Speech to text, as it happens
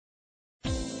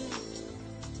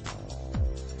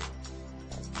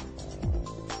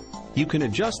You can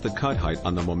adjust the cut height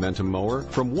on the Momentum mower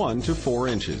from 1 to 4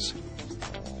 inches.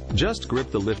 Just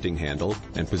grip the lifting handle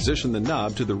and position the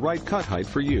knob to the right cut height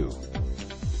for you.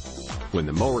 When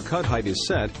the mower cut height is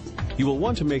set, you will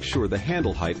want to make sure the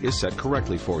handle height is set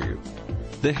correctly for you.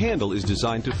 The handle is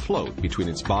designed to float between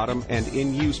its bottom and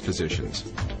in-use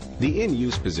positions. The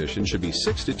in-use position should be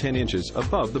 6 to 10 inches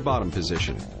above the bottom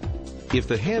position. If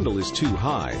the handle is too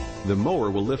high, the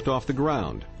mower will lift off the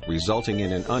ground, resulting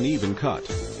in an uneven cut.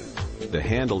 The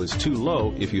handle is too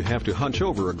low if you have to hunch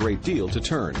over a great deal to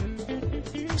turn.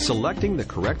 Selecting the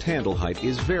correct handle height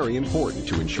is very important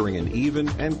to ensuring an even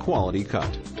and quality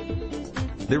cut.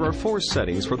 There are 4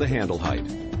 settings for the handle height.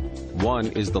 1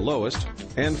 is the lowest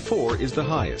and 4 is the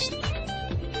highest.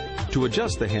 To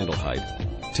adjust the handle height,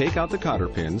 take out the cotter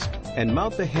pins and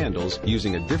mount the handles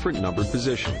using a different numbered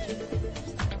position.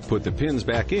 Put the pins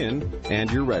back in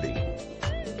and you're ready.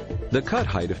 The cut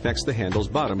height affects the handle's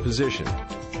bottom position.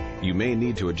 You may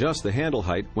need to adjust the handle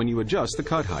height when you adjust the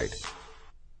cut height.